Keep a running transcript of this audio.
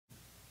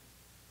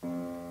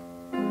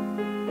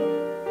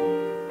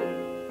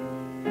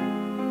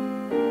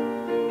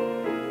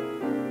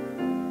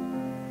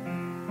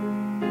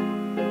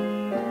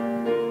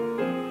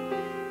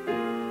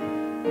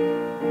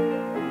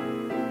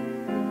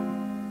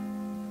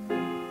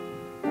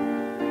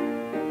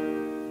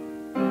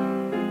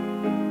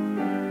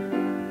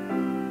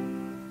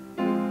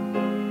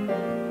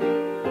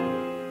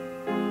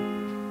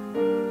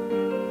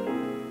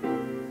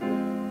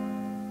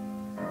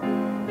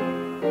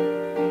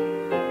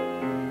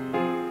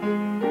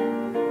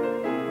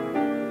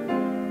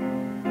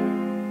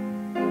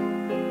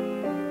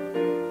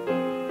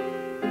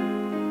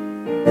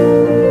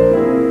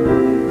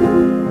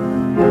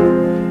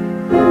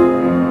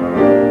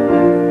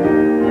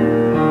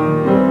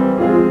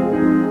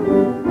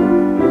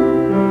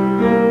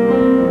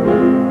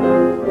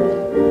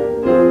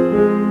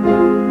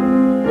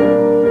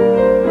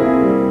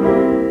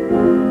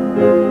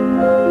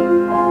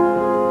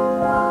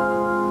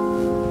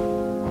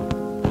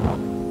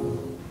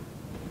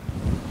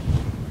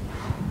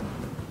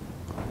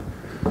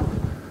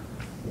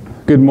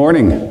Good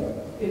morning.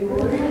 Good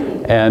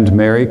morning. And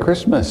Merry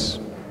Christmas.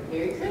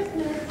 Merry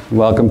Christmas.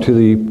 Welcome to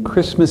the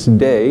Christmas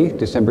Day,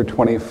 December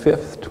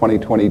 25th,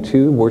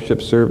 2022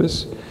 worship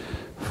service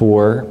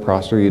for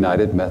Prosser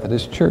United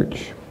Methodist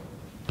Church.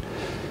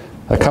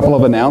 A couple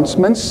of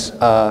announcements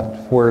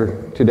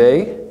for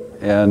today,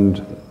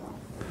 and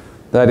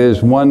that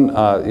is one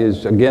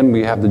is, again,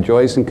 we have the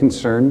joys and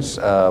concerns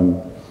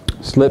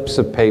slips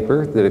of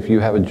paper that if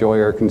you have a joy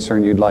or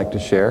concern you'd like to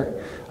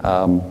share,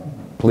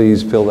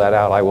 please fill that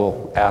out. I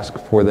will ask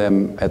for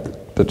them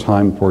at the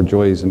time for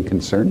joys and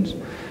concerns.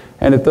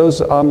 And if those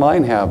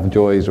online have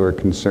joys or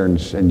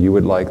concerns and you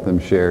would like them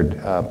shared,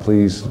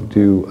 please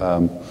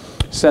do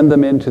send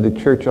them into the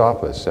church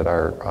office at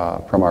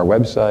from our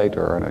website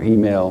or on our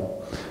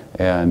email,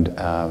 and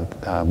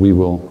we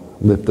will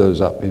lift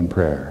those up in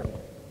prayer.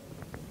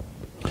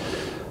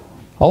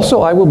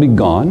 Also, I will be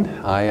gone.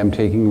 I am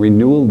taking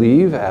renewal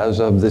leave as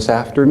of this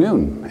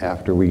afternoon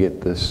after we get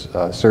this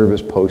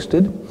service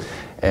posted.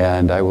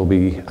 And I will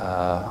be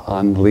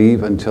on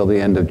leave until the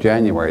end of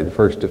January, the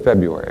 1st of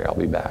February, I'll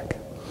be back.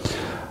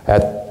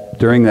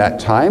 During that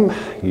time,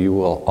 you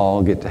will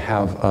all get to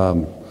have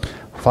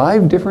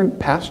 5 different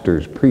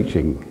pastors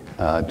preaching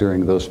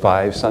during those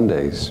 5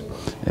 Sundays.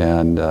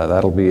 And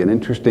that'll be an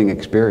interesting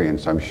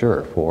experience, I'm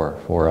sure,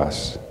 for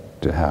us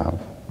to have.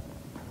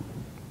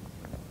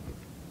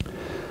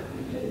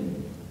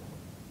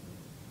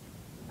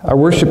 Our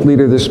worship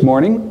leader this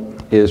morning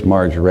is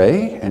Marge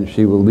Ray, and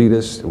she will lead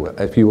us,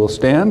 if you will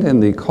stand, in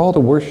the call to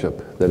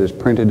worship that is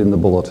printed in the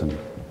bulletin.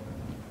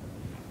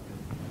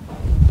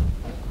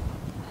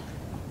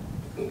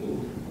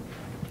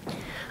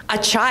 A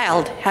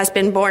child has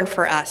been born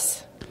for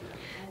us,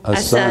 a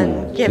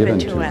son given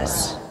to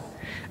us.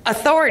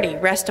 Authority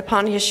rests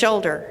upon his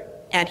shoulder,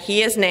 and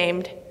he is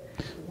named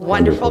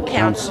Wonderful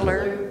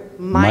Counselor,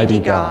 Mighty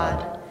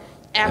God,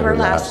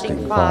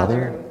 Everlasting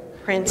Father,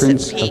 Prince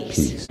of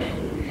Peace.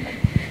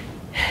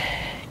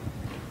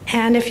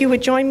 And if you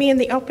would join me in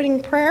the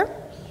opening prayer.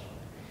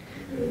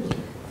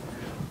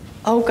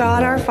 O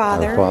God, our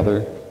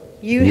Father,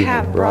 you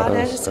have brought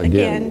us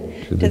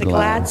again to the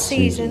glad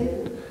season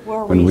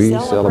where we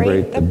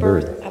celebrate the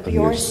birth of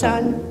your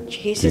Son,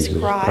 Jesus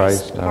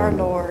Christ, our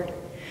Lord.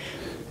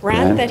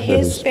 Grant that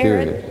his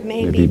Spirit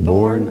may be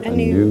born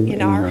anew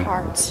in our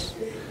hearts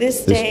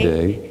this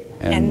day,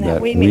 and that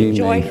we may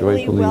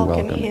joyfully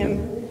welcome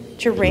him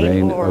to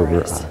reign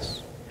over us.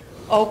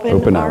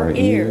 Open our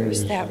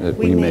ears that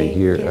we may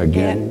hear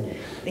again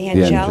the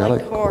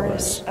angelic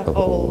chorus of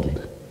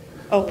old.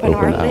 Open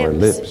our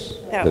lips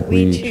that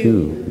we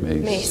too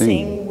may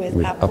sing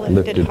with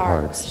uplifted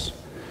hearts.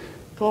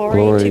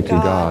 Glory to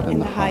God in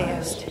the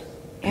highest,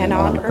 and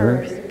on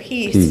earth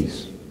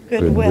peace,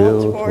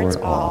 goodwill towards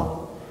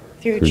all,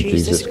 through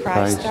Jesus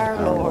Christ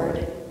our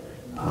Lord.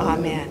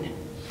 Amen.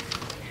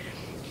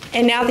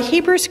 And now the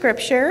Hebrew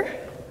scripture,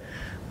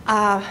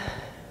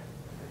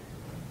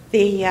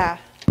 the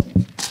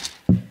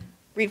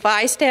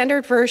Revised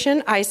Standard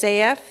Version,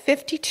 Isaiah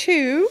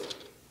 52,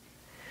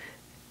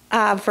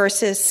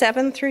 verses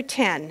 7 through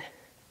 10.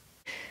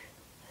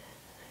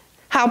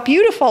 How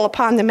beautiful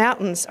upon the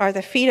mountains are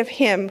the feet of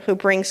him who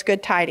brings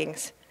good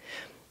tidings,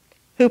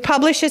 who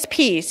publishes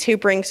peace, who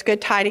brings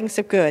good tidings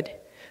of good,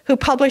 who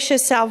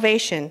publishes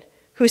salvation,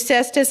 who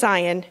says to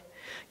Zion,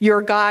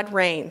 your God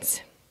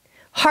reigns.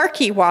 Hark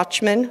ye,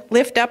 watchmen,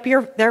 lift up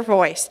their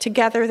voice.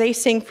 Together they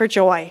sing for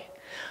joy.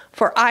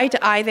 For eye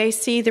to eye they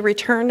see the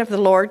return of the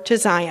Lord to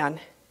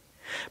Zion.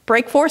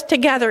 Break forth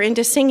together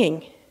into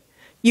singing,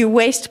 you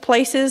waste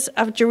places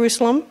of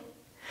Jerusalem.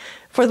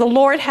 For the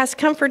Lord has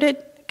comforted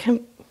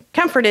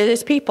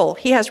his people.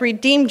 He has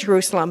redeemed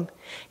Jerusalem.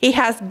 He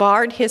has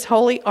bared his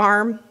holy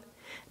arm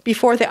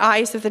before the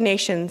eyes of the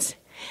nations,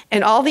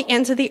 and all the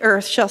ends of the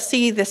earth shall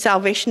see the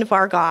salvation of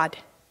our God.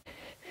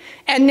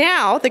 And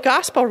now the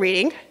gospel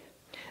reading,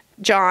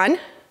 John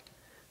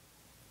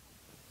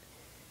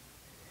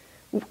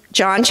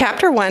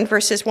chapter 1,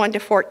 verses 1 to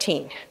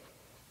 14.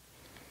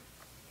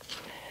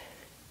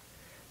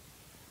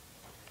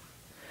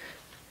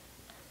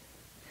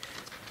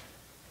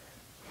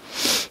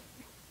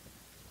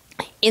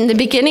 In the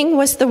beginning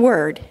was the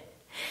Word,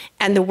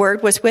 and the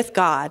Word was with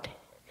God,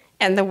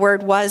 and the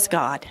Word was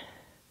God.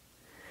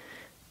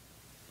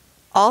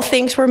 All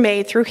things were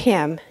made through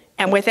him,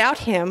 and without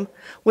him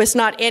was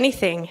not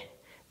anything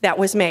that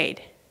was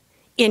made.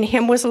 In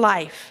him was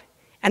life,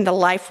 and the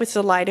life was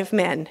the light of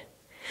men.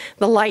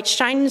 The light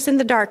shines in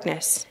the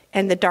darkness,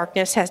 and the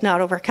darkness has not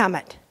overcome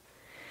it.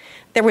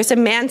 There was a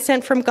man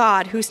sent from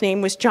God whose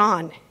name was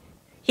John.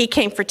 He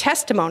came for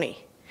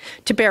testimony,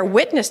 to bear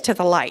witness to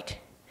the light,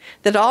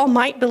 that all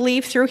might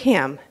believe through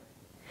him.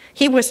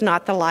 He was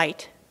not the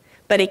light,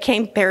 but he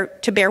came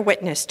to bear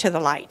witness to the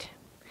light.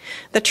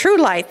 The true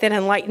light that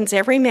enlightens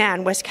every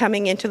man was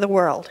coming into the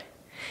world.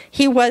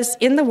 He was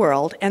in the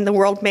world, and the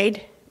world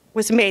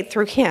was made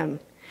through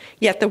him,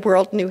 yet the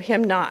world knew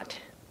him not.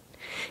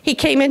 He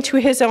came into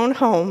his own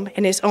home,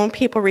 and his own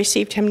people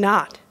received him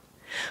not.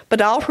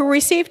 But all who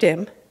received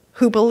him,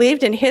 who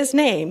believed in his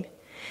name,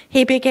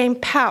 he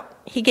gave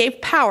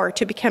power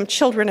to become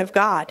children of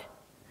God,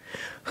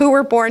 who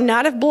were born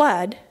not of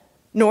blood,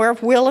 nor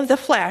of will of the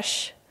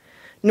flesh,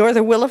 nor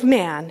the will of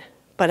man,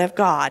 but of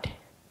God.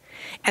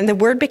 And the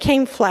Word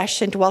became flesh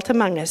and dwelt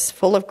among us,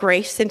 full of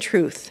grace and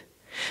truth.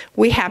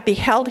 We have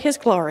beheld his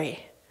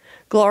glory,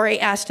 glory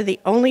as to the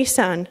only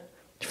Son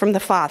from the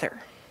Father.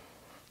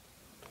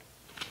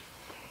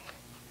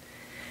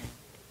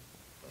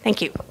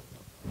 Thank you.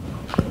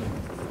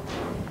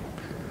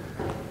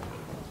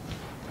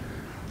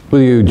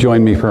 Will you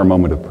join me for a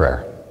moment of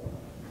prayer?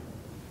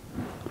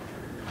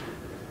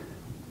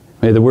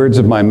 May the words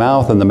of my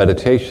mouth and the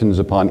meditations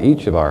upon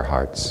each of our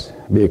hearts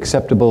be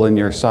acceptable in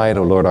your sight,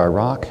 O Lord, our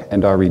rock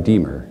and our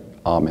Redeemer.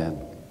 Amen.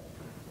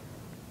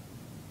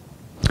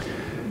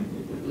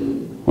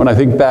 When I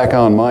think back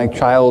on my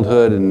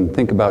childhood and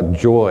think about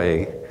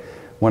joy,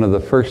 one of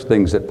the first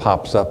things that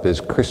pops up is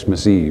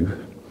Christmas Eve.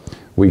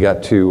 We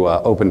got to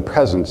open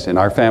presents. In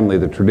our family,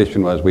 the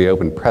tradition was we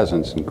opened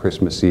presents on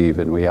Christmas Eve,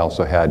 and we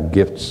also had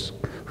gifts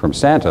from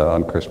Santa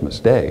on Christmas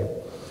Day.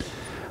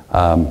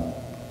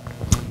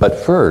 But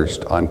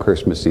first, on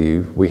Christmas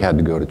Eve, we had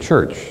to go to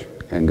church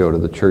and go to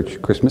the church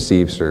Christmas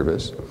Eve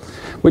service,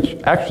 which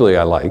actually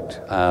I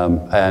liked,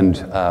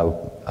 that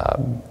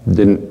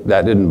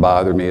didn't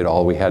bother me at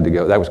all. We had to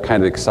go. That was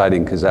kind of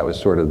exciting because that was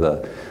sort of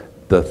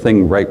the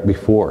thing right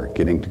before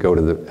getting to go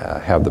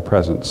to have the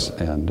presents,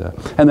 and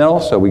then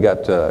also we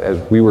got to, as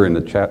we were in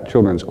the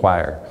children's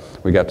choir,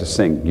 we got to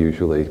sing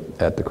usually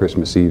at the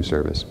Christmas Eve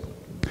service.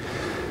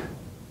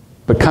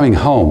 But coming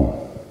home,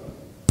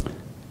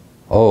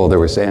 oh, there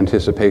was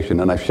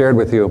anticipation. And I've shared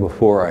with you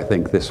before, I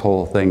think, this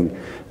whole thing,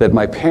 that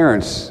my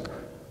parents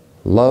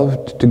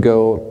loved to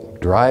go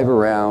drive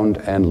around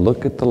and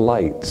look at the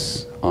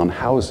lights on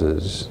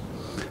houses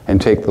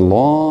and take the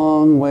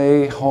long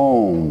way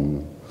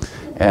home.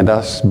 And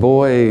us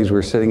boys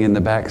were sitting in the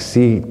back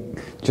seat,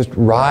 just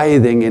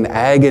writhing in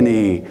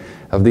agony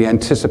of the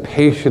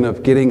anticipation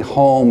of getting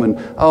home. And,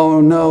 oh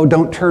no,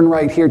 don't turn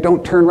right here,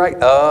 don't turn right.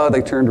 Oh,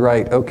 they turned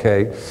right,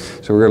 okay.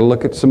 So we're going to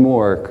look at some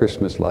more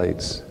Christmas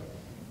lights.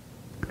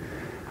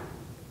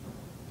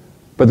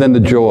 But then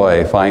the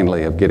joy,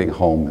 finally, of getting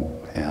home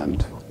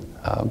and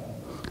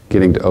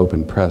getting to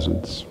open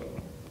presents.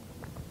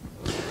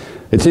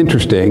 It's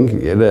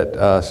interesting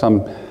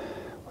that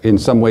in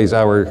some ways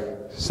our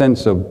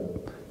sense of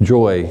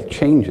joy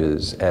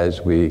changes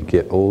as we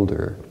get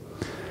older.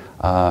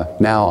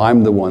 Now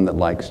I'm the one that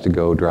likes to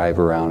go drive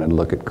around and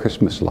look at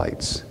Christmas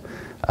lights.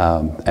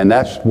 And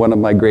that's one of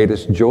my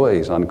greatest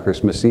joys on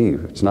Christmas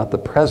Eve. It's not the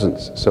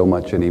presents so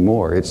much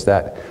anymore. It's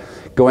that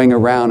going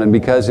around, and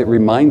because it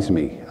reminds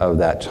me of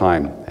that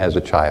time as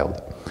a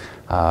child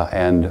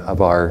and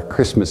of our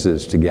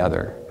Christmases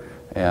together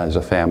as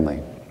a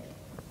family.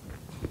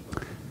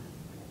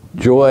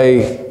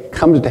 Joy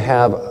comes to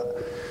have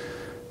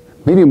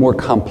maybe a more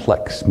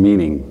complex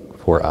meaning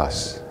for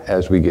us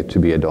as we get to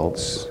be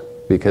adults,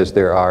 because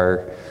there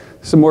are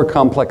some more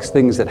complex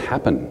things that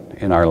happen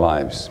in our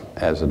lives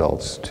as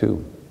adults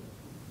too.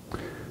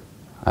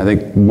 I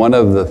think one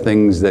of the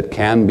things that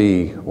can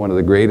be one of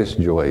the greatest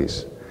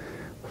joys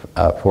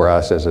for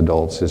us as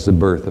adults is the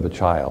birth of a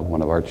child,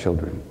 one of our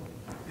children,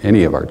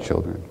 any of our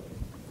children.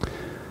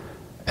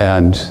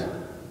 And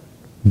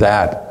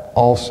that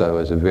also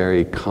is a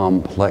very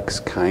complex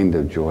kind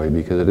of joy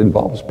because it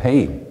involves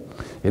pain.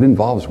 It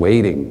involves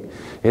waiting.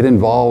 It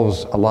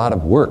involves a lot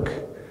of work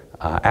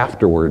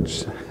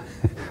afterwards,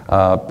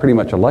 pretty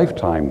much a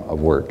lifetime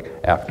of work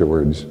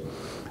afterwards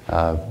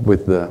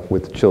with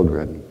the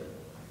children.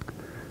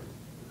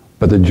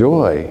 But the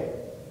joy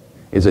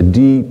is a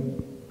deep,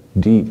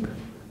 deep,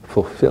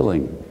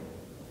 fulfilling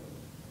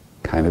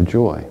kind of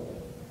joy.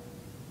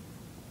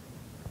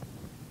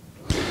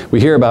 We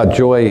hear about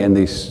joy in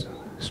these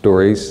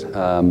stories.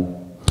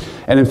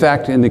 And in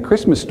fact, in the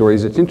Christmas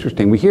stories, it's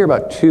interesting. We hear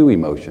about two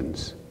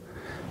emotions,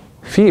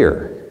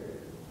 fear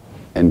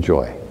and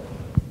joy.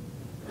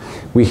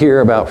 We hear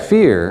about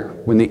fear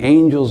when the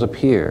angels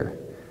appear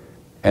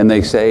and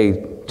they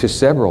say to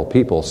several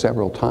people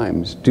several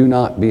times, "Do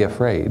not be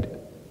afraid."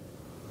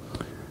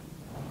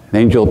 An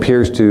angel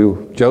appears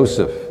to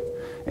Joseph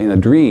in a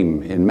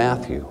dream in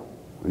Matthew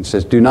and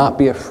says, "Do not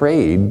be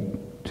afraid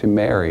to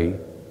marry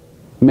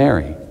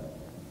Mary."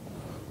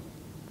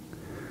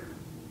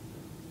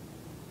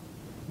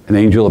 An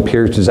angel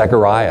appears to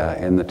Zechariah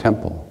in the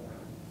temple.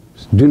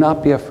 "Do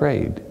not be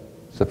afraid."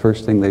 It's the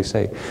first thing they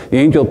say. The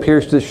angel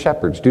appears to the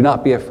shepherds. "Do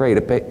not be afraid."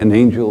 An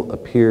angel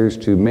appears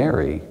to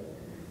Mary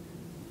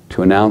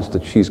to announce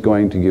that she's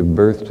going to give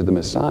birth to the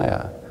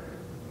Messiah.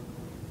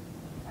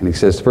 And he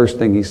says, the first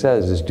thing he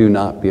says is, "Do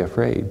not be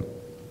afraid."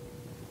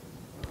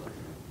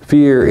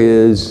 Fear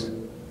is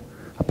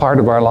a part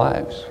of our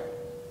lives.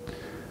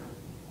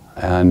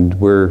 And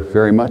we're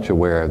very much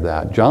aware of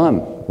that.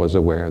 John was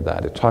aware of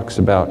that. It talks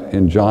about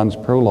in John's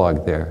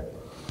prologue there,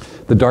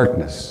 the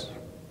darkness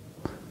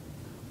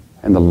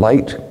and the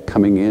light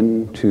coming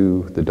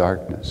into the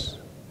darkness.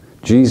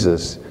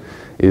 Jesus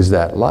is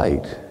that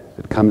light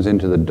that comes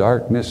into the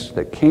darkness,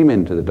 that came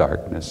into the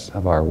darkness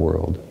of our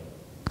world.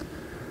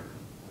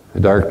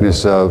 The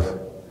darkness of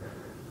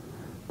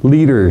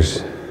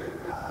leaders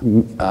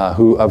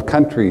of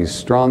countries,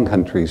 strong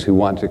countries, who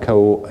want to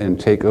go and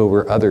take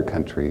over other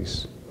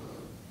countries.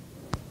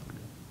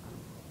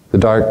 The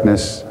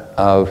darkness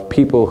of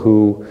people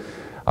who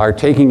are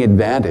taking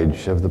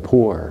advantage of the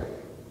poor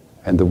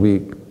and the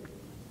weak.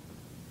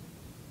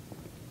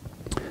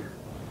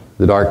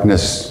 The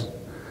darkness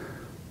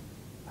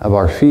of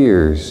our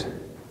fears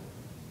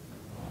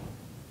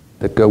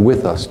that go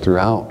with us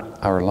throughout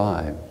our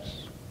lives.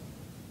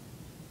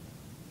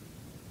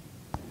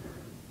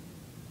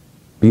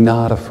 Be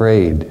not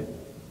afraid.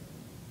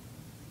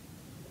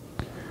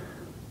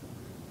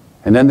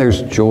 And then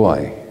there's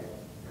joy.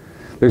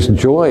 There's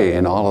joy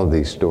in all of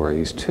these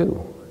stories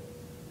too.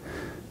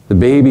 The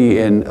baby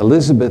in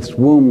Elizabeth's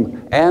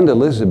womb and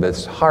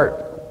Elizabeth's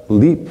heart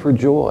leap for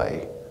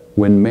joy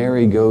when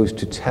Mary goes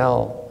to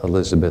tell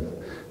Elizabeth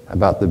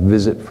about the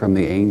visit from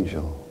the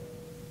angel.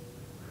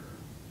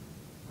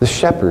 The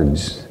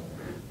shepherds,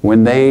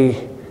 when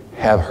they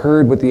have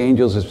heard what the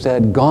angels have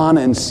said, gone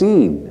and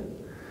seen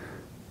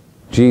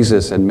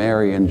Jesus and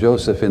Mary and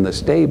Joseph in the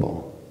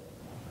stable,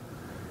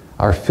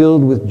 are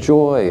filled with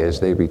joy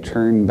as they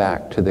return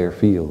back to their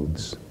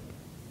fields.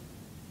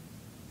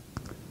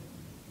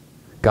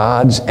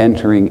 God's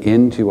entering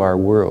into our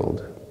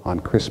world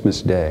on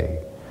Christmas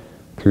Day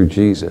through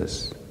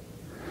Jesus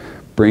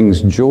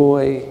brings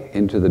joy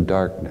into the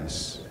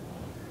darkness,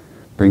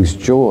 brings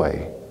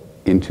joy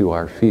into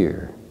our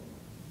fear.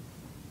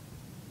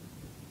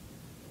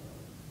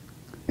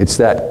 It's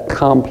that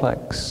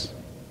complex,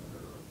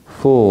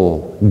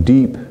 full,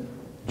 deep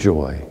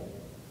joy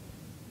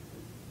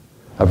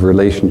of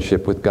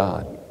relationship with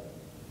God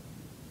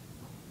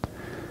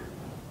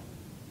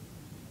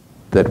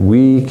that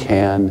we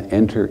can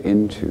enter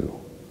into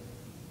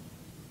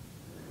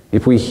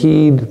if we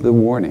heed the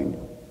warning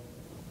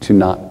to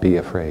not be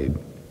afraid.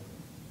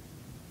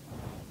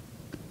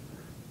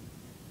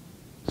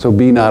 So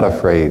be not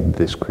afraid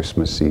this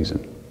Christmas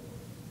season,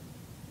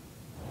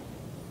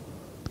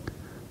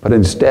 but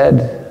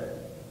instead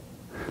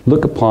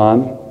look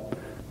upon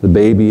the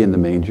baby in the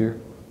manger,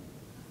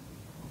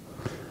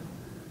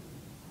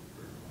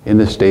 in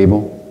the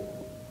stable,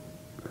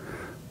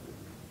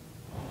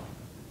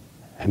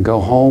 and go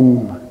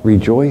home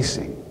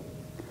rejoicing,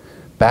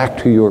 back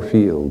to your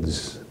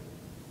fields,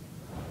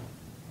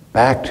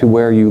 back to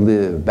where you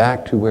live,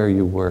 back to where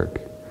you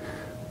work,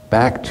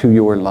 back to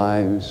your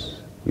lives,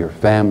 your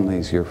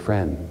families, your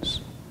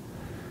friends,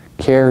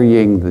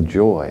 carrying the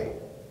joy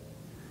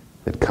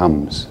that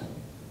comes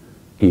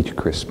each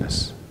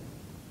Christmas.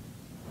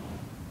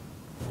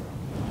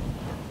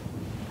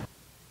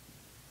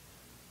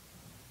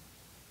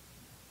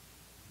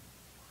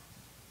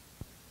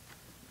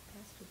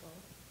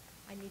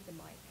 I need the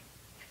mic.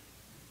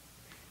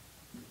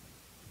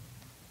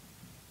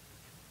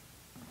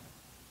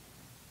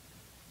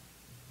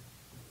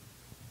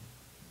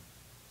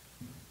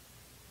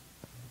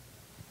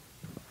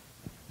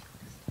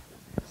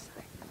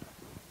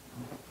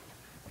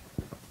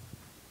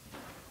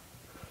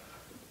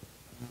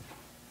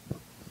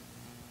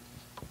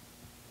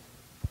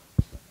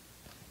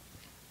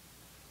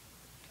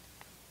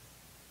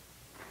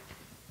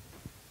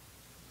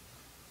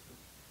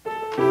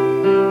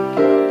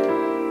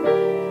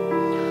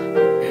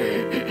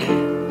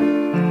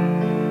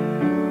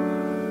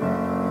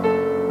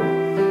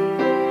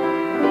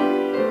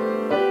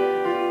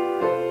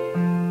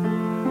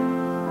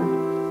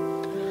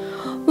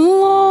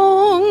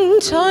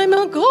 Time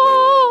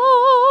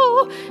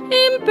ago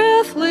in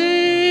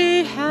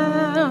Bethlehem,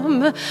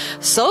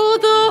 so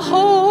the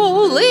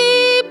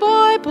Holy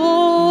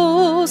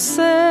Bible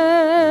says,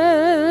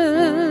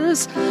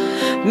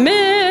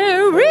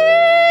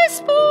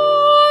 Mary's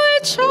boy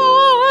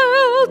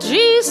child,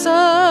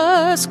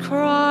 Jesus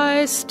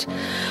Christ,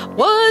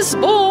 was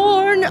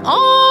born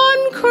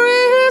on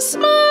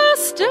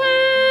Christmas Day.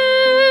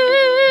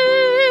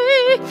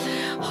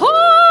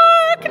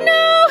 Hark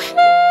now,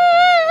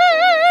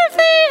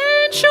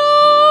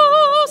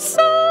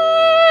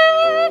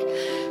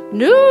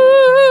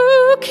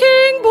 new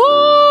King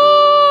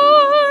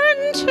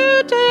born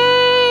today,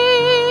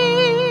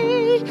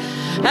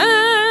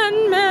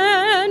 and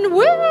man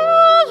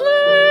will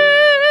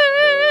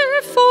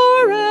live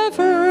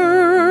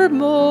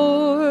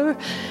forevermore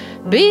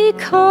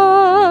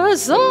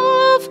because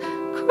of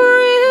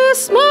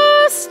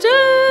Christmas Day.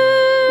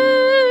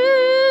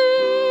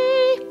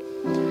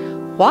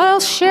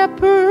 While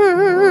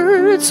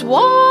shepherds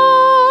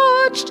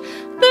watched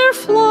their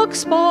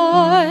flocks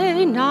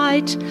by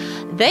night,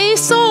 they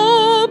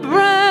saw a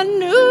brand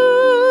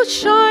new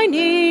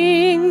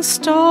shining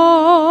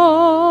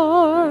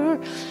star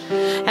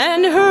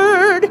and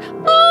heard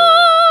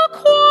a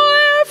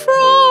choir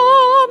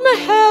from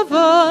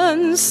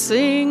heaven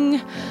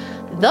sing.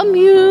 The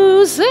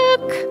music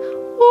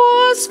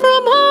was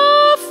from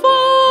afar.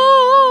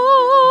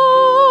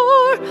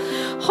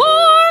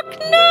 Hark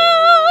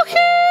now,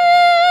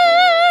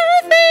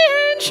 hear the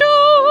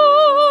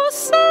angels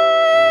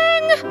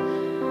sing.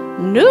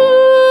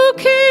 New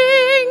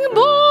King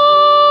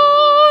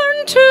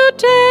born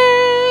today,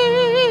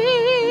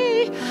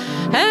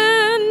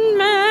 and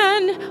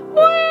man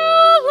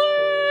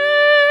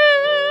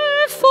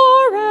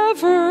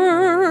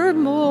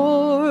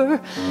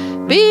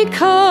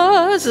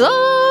because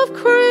of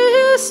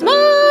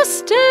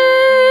Christmas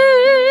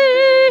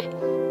Day.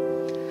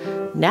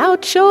 Now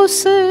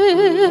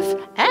Joseph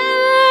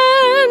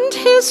and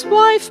his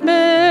wife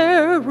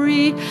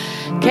Mary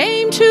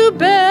came to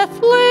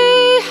Bethlehem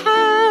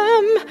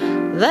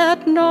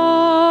that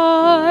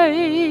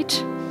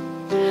night.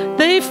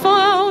 They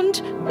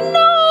found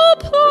no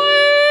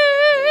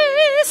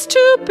place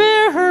to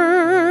bear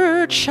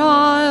her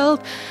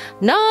child.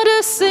 Not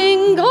a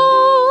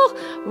single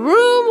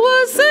room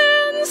was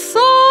in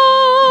sight.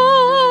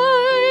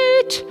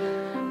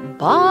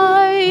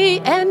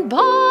 By and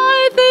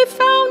by they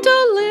found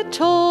a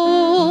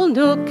little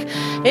nook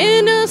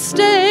in a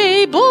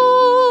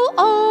stable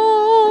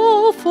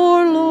all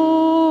forlorn,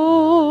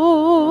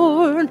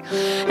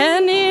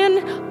 and in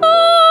a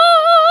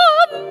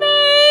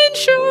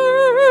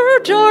manger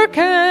dark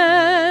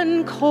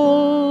and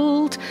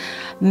cold,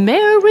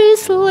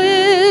 Mary's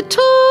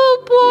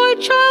little boy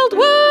child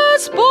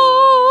was born.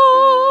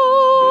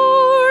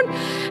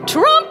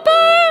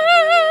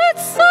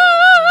 Trumpets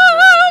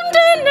sound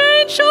and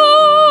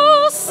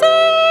angels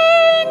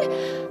sing.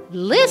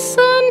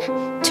 Listen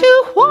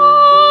to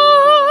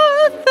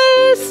what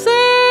they say.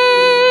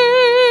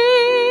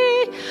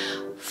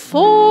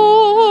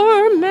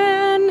 For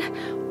men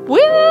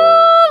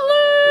will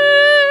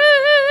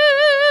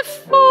live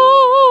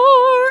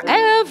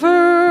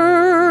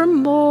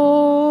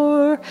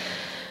forevermore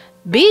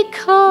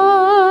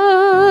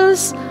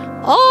because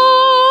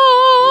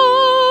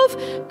of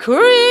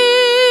Christmas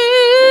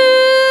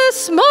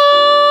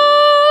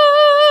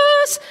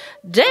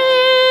Day.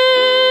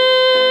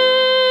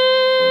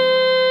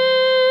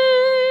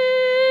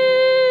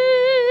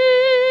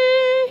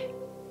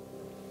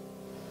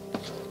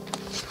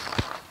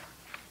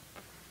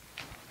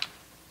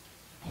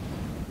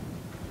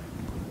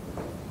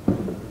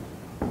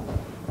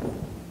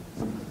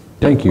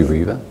 Thank you,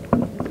 Reva.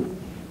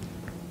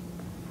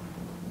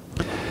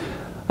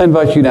 I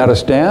invite you now to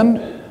stand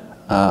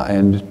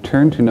and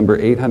turn to number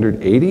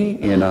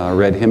 880 in our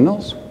red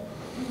hymnals.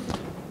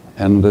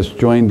 And let's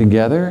join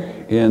together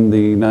in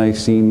the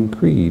Nicene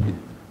Creed.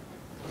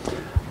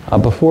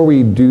 Before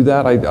we do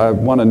that, I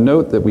want to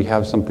note that we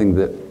have something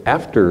that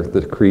after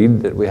the Creed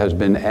that has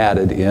been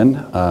added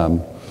in,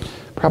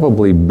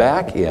 probably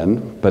back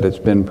in, but it's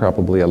been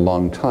probably a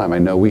long time. I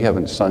know we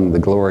haven't sung the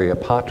Gloria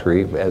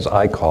Patri, as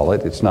I call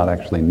it. It's not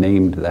actually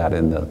named that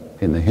in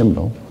the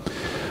hymnal.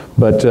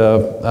 But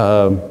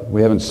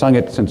we haven't sung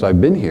it since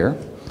I've been here.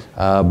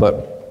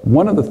 But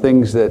one of the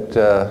things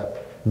that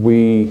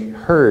we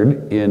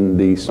heard in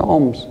the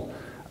Psalms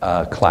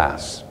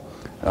class,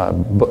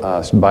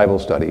 Bible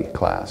study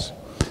class,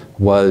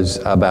 was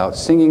about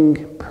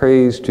singing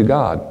praise to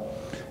God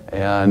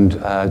and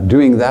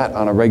doing that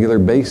on a regular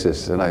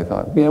basis. And I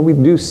thought, we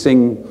do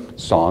sing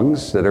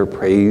songs that are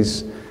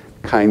praise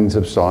kinds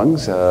of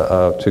songs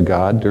to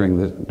God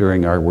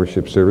during our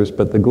worship service,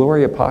 but the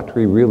Gloria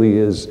Patri really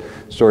is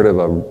sort of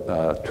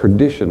a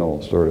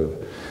traditional sort of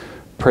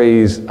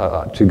praise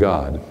to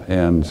God.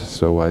 And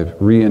so I've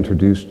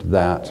reintroduced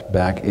that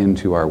back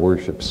into our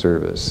worship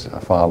service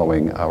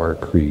following our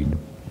creed.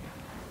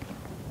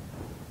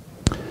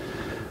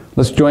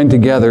 Let's join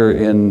together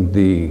in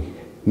the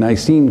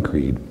Nicene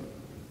Creed.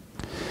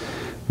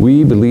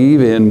 We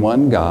believe in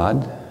one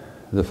God,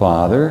 the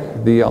Father,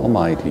 the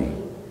Almighty,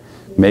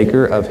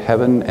 maker of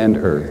heaven and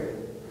earth,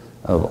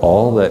 of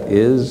all that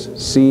is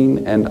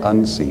seen and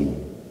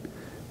unseen.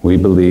 We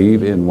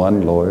believe in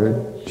one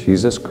Lord,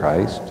 Jesus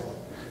Christ,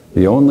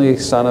 the only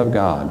Son of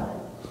God,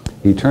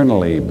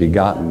 eternally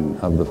begotten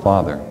of the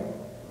Father,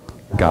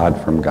 God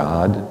from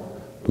God,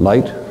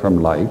 light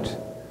from light,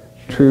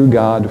 true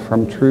God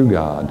from true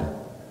God,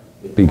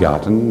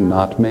 begotten,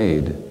 not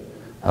made,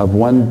 of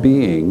one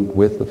being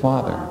with the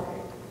Father.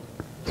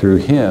 Through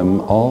him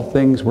all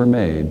things were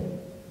made.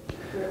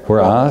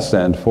 For us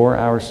and for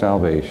our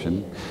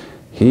salvation,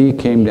 he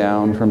came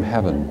down from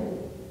heaven,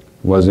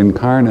 was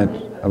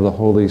incarnate of the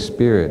Holy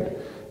Spirit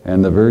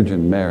and the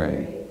Virgin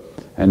Mary,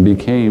 and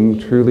became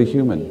truly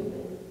human.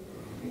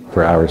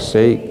 For our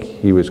sake,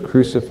 he was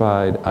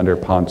crucified under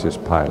Pontius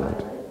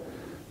Pilate.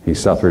 He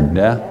suffered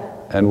death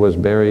and was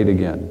buried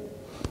again.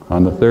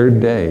 On the third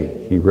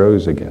day, he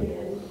rose again.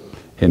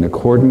 In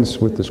accordance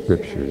with the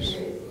Scriptures,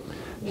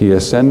 he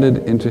ascended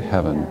into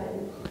heaven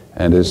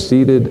and is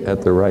seated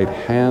at the right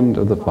hand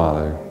of the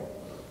Father.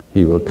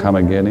 He will come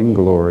again in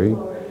glory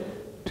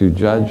to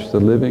judge the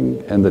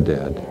living and the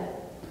dead,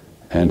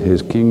 and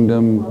his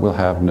kingdom will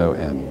have no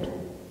end.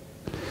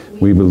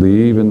 We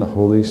believe in the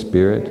Holy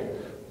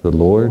Spirit, the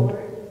Lord,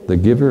 the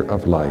giver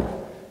of life,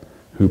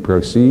 who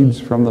proceeds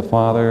from the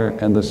Father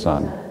and the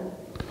Son,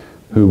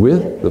 who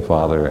with the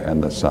Father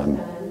and the Son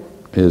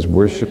is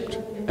worshipped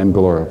and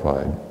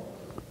glorified,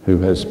 who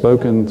has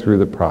spoken through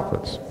the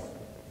prophets.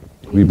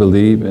 We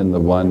believe in the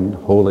one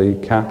holy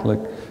Catholic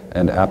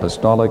and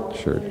Apostolic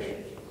Church.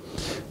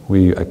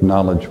 We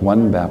acknowledge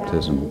one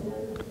baptism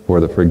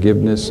for the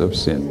forgiveness of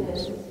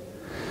sins.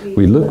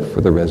 We look for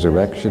the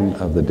resurrection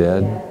of the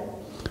dead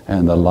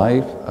and the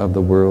life of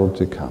the world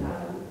to come.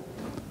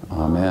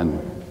 Amen.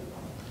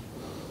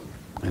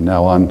 And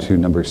now on to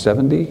number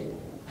 70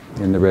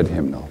 in the red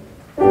hymnal.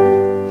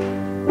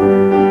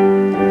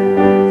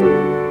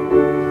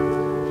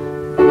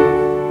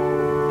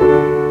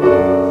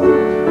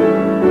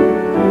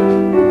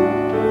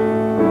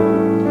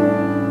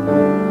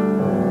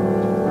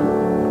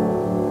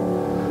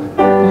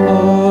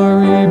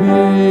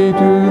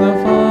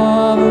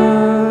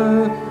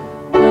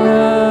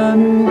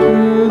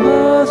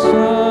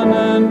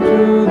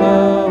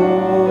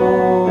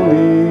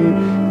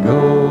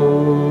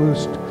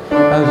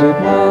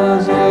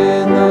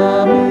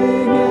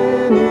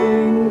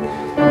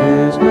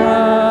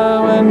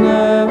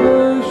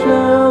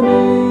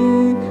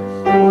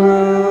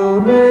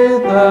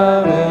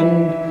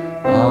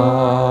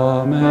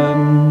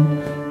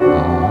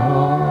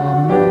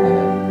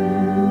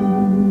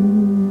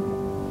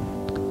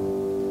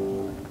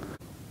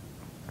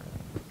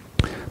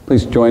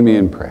 Please join me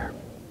in prayer.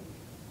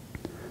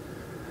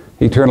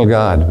 Eternal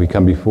God, we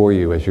come before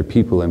you as your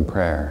people in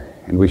prayer,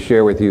 and we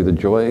share with you the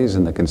joys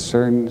and the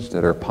concerns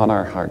that are upon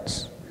our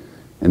hearts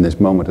in this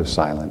moment of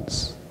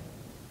silence.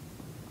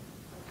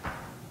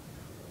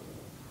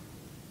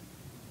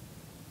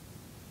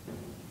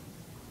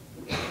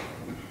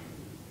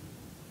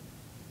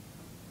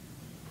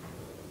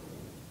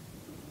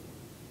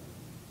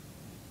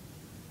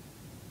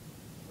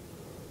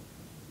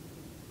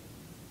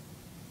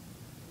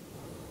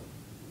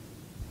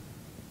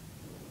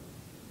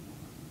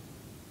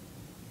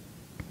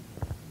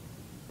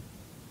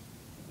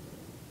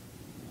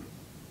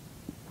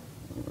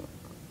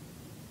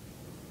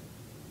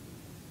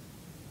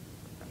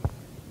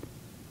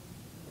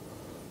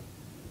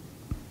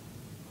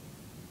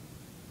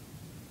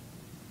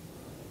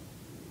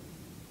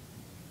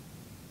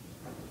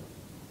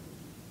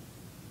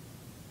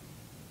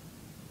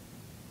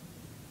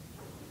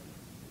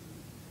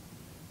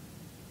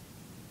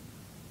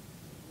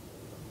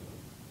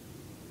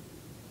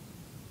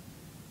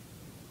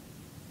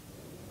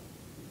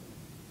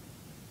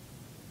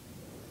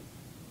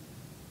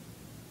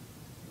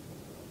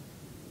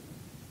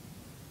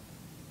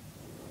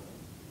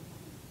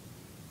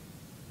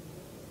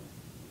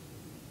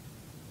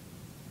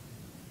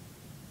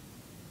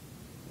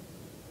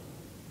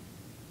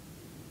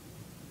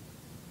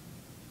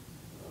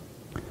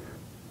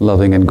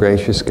 Loving and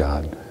gracious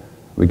God,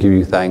 we give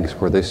you thanks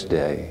for this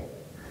day,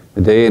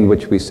 the day in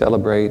which we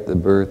celebrate the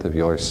birth of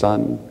your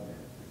Son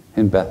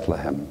in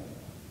Bethlehem.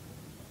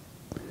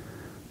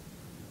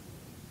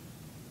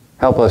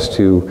 Help us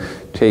to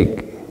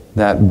take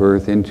that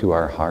birth into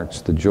our hearts,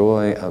 the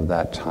joy of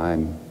that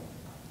time,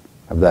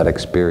 of that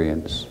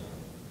experience,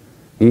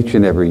 each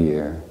and every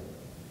year.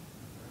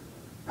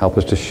 Help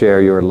us to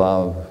share your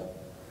love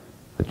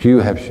that you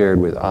have shared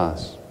with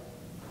us,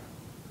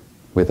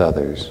 with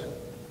others.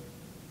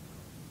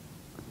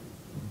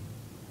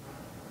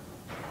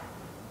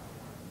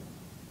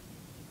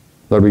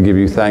 Lord, we give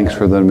you thanks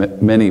for the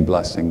many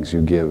blessings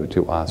you give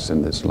to us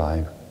in this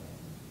life.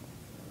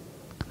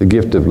 The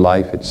gift of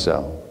life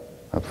itself,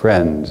 of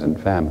friends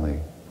and family,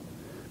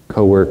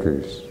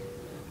 co-workers,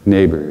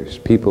 neighbors,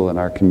 people in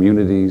our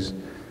communities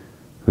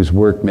whose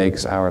work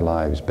makes our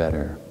lives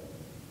better.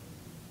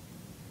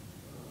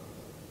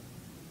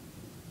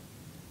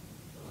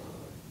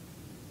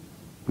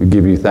 We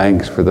give you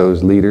thanks for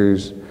those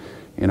leaders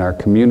in our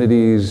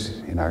communities,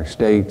 in our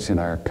states, in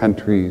our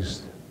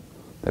countries,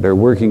 that are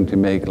working to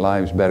make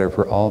lives better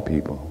for all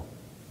people,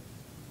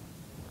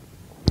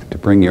 to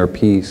bring your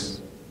peace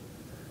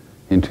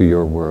into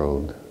your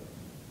world.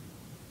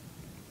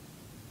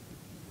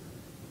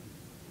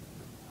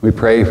 We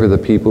pray for the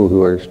people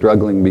who are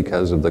struggling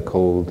because of the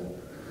cold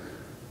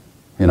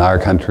in our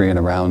country and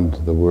around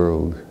the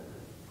world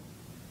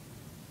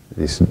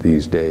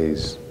these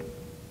days.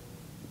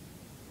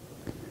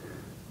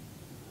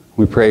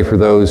 We pray for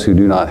those who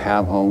do not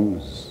have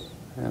homes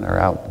and are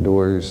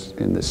outdoors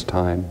in this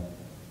time.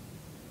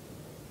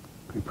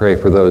 We pray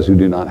for those who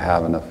do not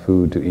have enough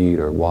food to eat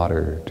or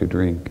water to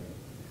drink.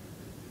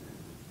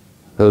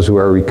 Those who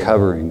are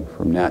recovering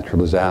from natural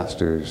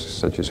disasters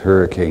such as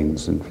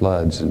hurricanes and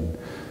floods and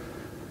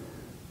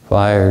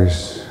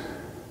fires,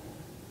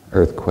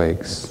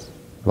 earthquakes,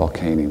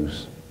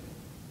 volcanoes.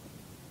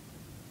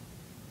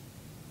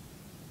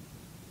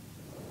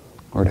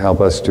 Lord, help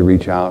us to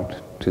reach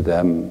out to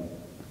them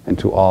and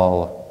to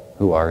all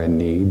who are in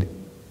need.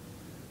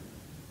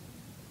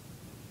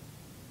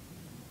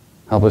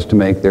 Help us to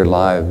make their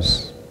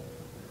lives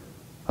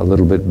a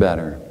little bit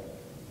better.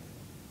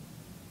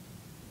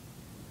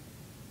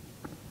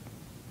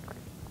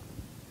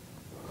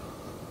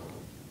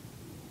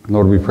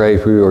 Lord, we pray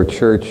for your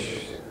church,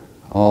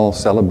 all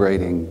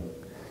celebrating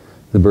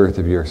the birth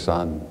of your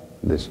Son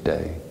this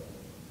day.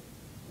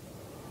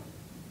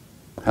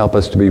 Help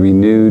us to be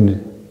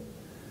renewed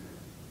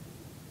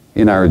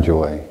in our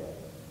joy,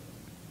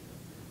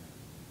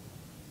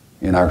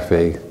 in our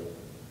faith,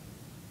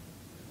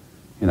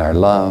 in our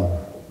love,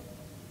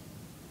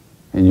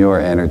 in your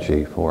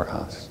energy for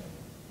us.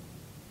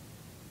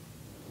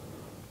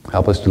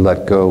 Help us to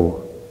let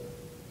go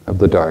of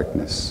the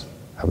darkness,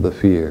 of the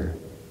fear,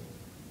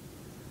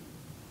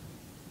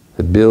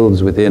 that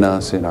builds within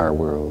us in our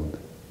world.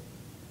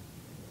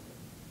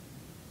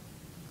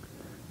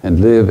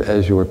 And live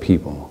as your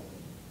people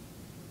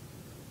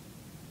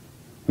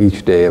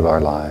each day of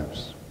our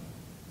lives.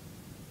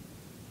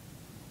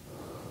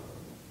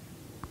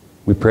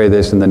 We pray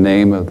this in the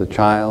name of the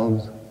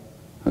child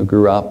who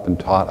grew up and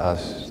taught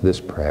us this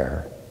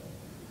prayer.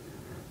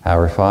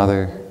 Our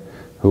Father,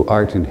 who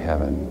art in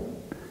heaven,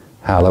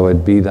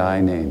 hallowed be thy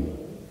name.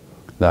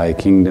 Thy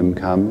kingdom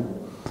come,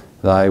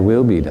 thy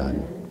will be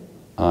done,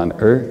 on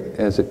earth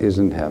as it is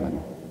in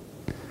heaven.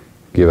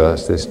 Give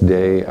us this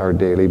day our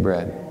daily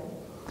bread,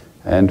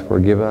 and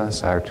forgive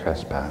us our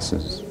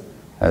trespasses,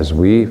 as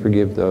we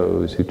forgive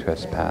those who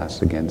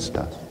trespass against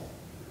us.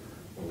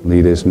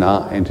 Lead us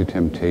not into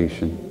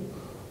temptation,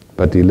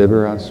 but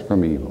deliver us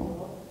from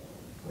evil.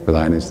 For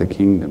thine is the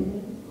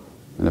kingdom,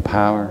 and the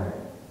power,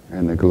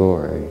 and the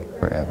glory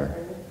forever.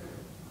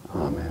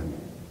 Amen.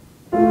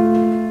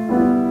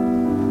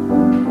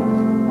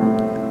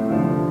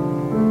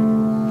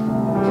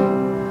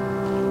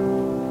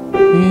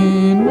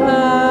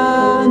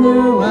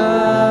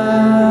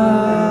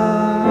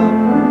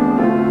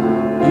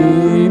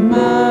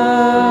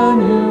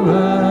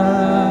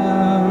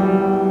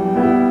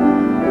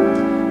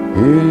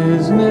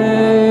 His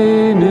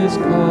name is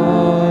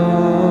called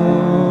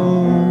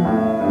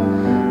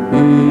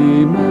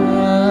Emmanuel.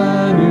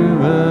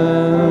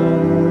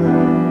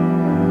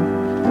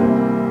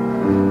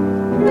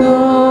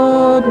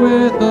 God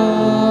with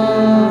us,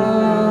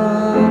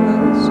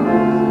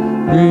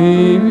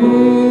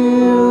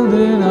 revealed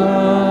in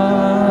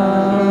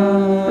us.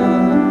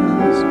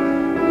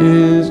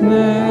 His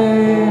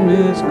name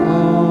is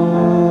called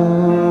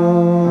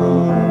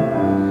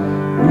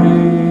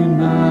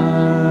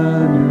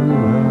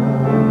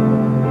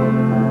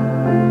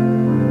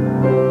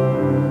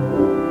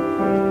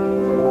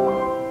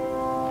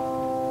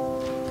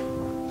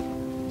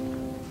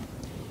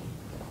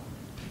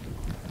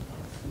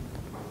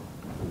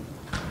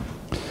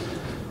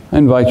I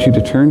invite you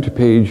to turn to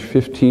page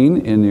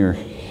 15 in your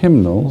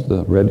hymnals,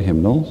 the red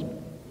hymnals.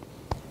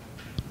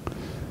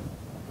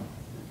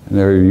 And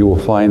there you will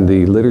find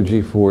the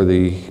liturgy for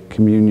the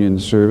communion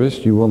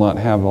service. You will not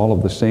have all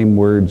of the same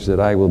words that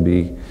I will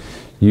be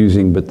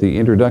using, but the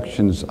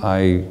introductions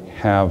I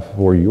have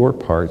for your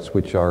parts,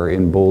 which are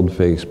in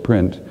boldface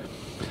print,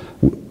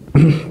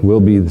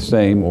 will be the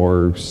same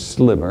or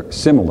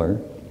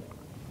similar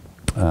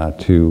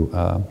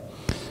to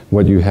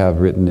what you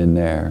have written in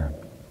there.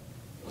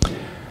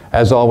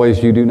 As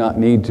always, you do not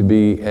need to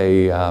be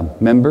a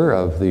member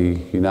of the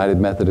United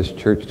Methodist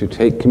Church to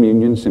take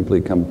communion. Simply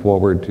come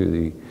forward to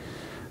the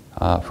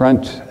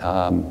front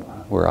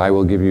where I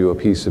will give you a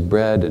piece of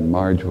bread and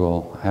Marge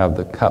will have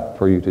the cup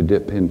for you to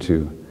dip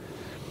into.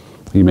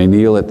 You may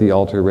kneel at the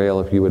altar rail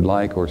if you would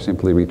like, or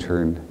simply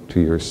return to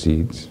your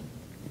seats.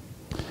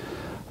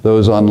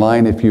 Those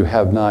online, if you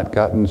have not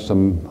gotten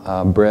some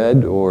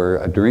bread or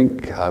a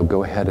drink,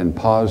 go ahead and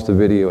pause the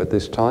video at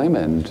this time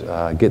and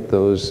get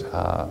those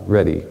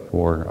ready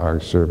for our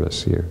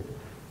service here.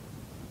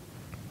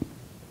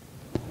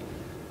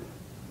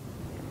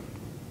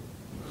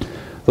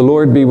 The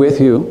Lord be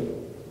with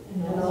you.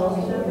 And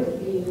also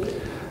with you.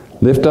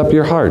 Lift up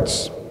your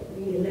hearts.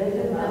 We lift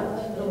them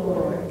up to the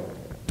Lord.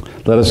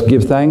 Let us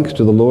give thanks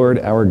to the Lord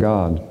our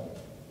God.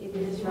 It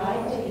is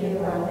right to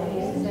give our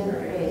thanks and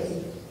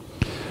praise.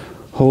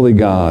 Holy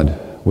God,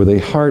 with a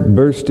heart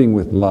bursting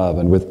with love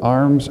and with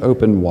arms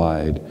open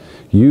wide,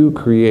 you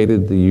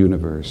created the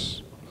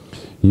universe.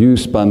 You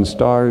spun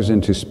stars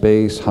into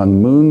space,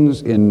 hung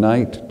moons in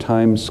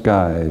night-time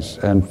skies,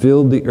 and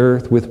filled the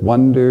earth with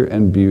wonder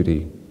and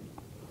beauty.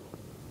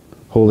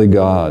 Holy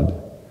God,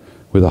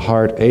 with a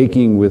heart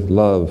aching with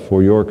love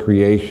for your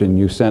creation,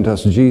 you sent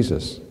us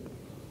Jesus.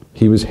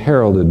 He was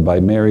heralded by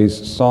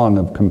Mary's song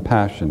of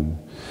compassion,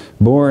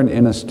 born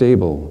in a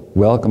stable,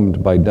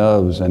 welcomed by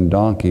doves and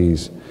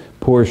donkeys,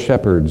 poor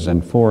shepherds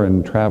and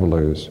foreign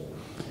travelers.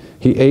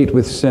 He ate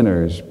with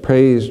sinners,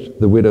 praised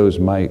the widow's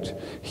mite,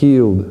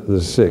 healed the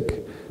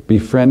sick,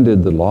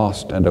 befriended the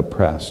lost and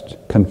oppressed,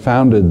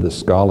 confounded the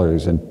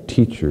scholars and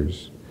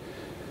teachers.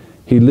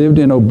 He lived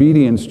in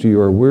obedience to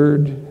your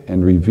word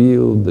and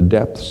revealed the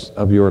depths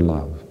of your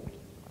love.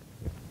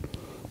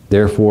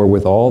 Therefore,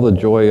 with all the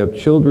joy of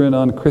children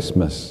on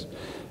Christmas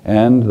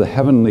and the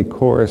heavenly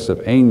chorus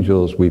of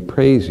angels, we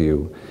praise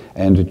you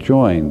and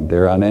join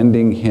their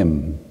unending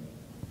hymn.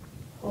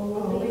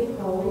 Holy,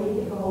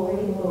 holy,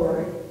 holy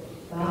Lord,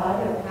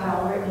 God of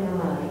power and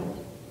might,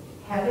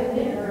 heaven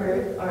and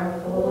earth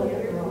are full of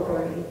your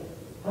glory.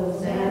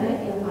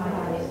 Hosanna in the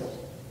highest.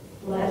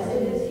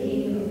 Blessed is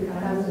he who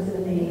comes in the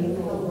name of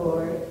the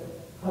Lord.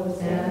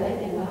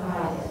 Hosanna in the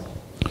highest.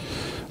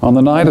 On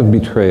the night of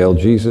betrayal,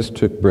 Jesus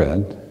took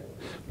bread,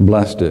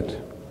 blessed it,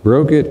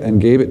 broke it,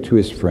 and gave it to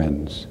his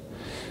friends.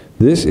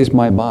 This is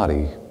my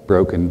body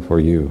broken for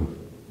you.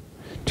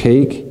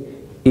 Take,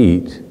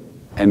 eat,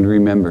 and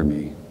remember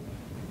me.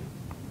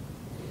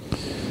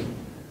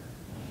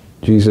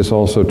 Jesus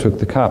also took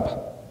the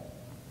cup,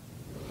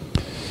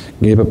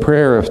 gave a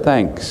prayer of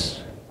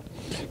thanks,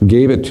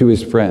 gave it to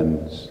his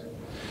friends.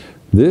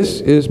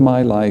 This is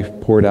my life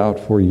poured out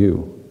for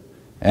you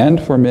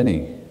and for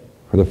many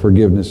for the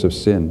forgiveness of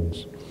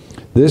sins.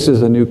 This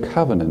is a new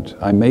covenant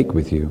I make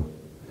with you.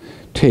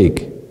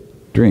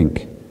 Take,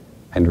 drink,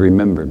 and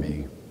remember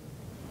me.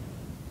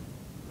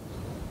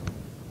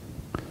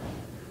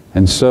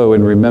 And so,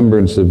 in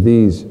remembrance of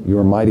these,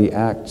 your mighty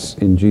acts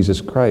in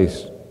Jesus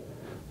Christ,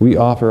 we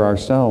offer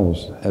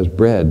ourselves as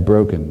bread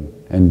broken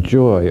and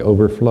joy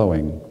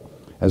overflowing,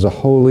 as a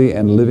holy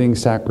and living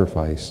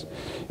sacrifice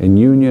in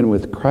union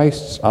with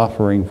Christ's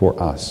offering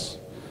for us,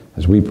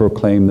 as we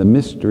proclaim the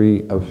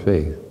mystery of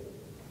faith.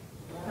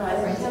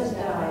 Christ has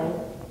died,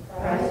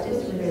 Christ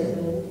is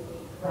risen,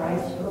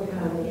 Christ will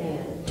come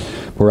again.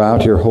 Pour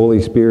out your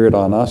Holy Spirit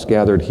on us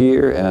gathered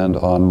here and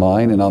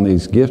online, and on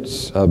these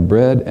gifts of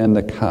bread and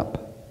the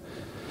cup.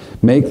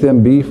 Make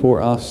them be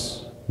for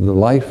us the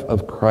life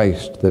of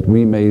Christ, that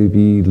we may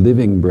be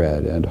living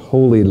bread and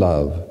holy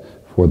love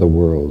for the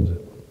world.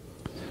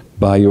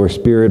 By your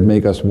Spirit,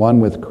 make us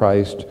one with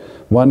Christ,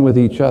 one with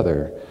each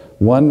other,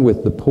 one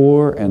with the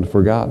poor and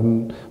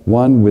forgotten,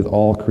 one with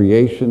all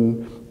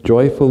creation,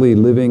 joyfully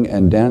living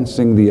and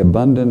dancing the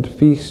abundant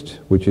feast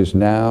which is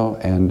now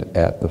and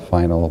at the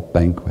final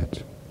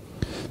banquet.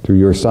 Through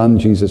your Son,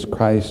 Jesus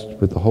Christ,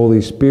 with the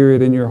Holy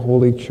Spirit in your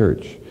holy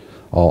church,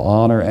 all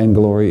honor and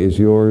glory is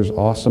yours,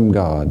 awesome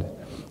God,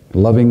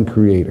 loving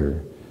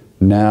Creator,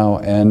 now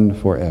and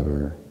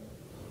forever.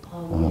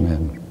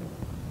 Amen.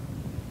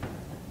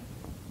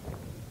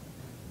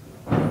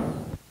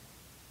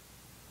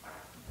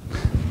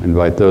 I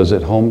invite those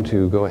at home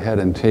to go ahead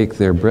and take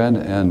their bread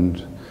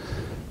and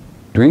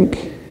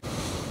drink.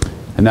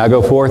 And now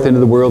go forth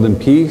into the world in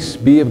peace.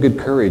 Be of good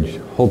courage.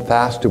 Hold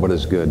fast to what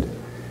is good.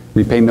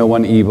 Repay no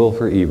one evil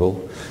for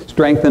evil.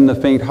 Strengthen the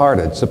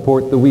faint-hearted.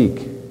 Support the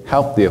weak.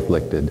 Help the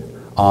afflicted.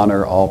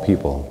 Honor all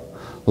people.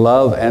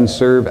 Love and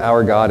serve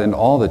our God in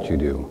all that you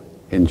do.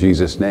 In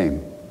Jesus'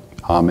 name,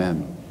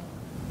 amen.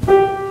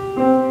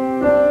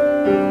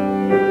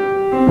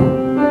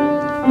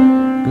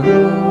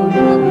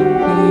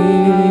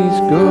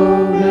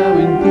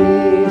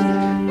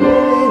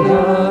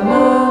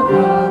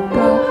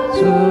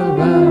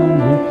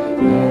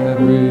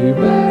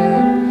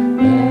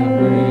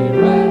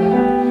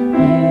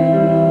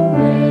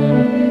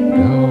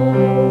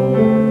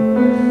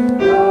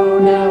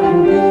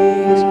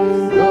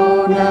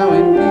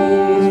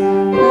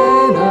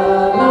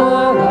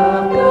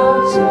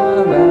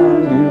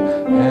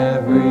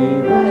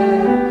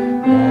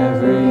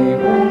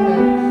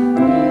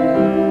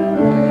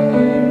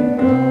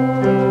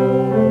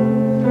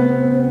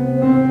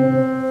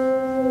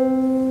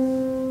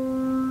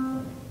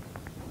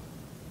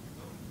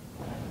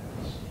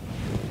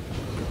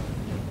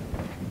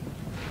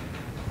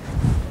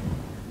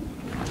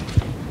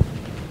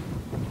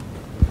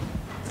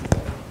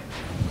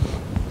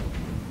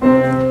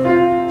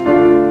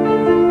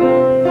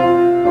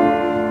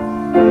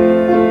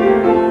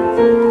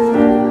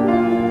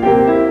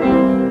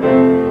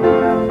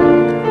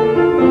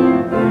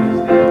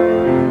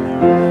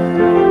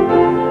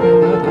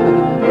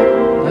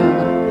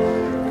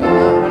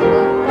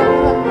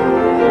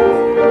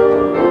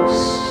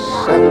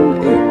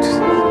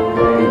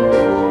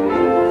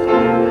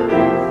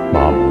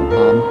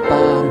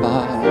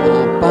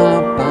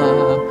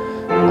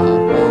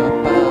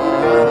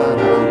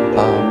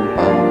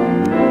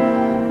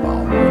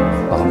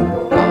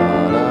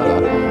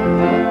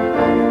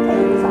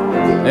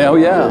 Oh,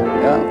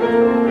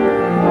 yeah.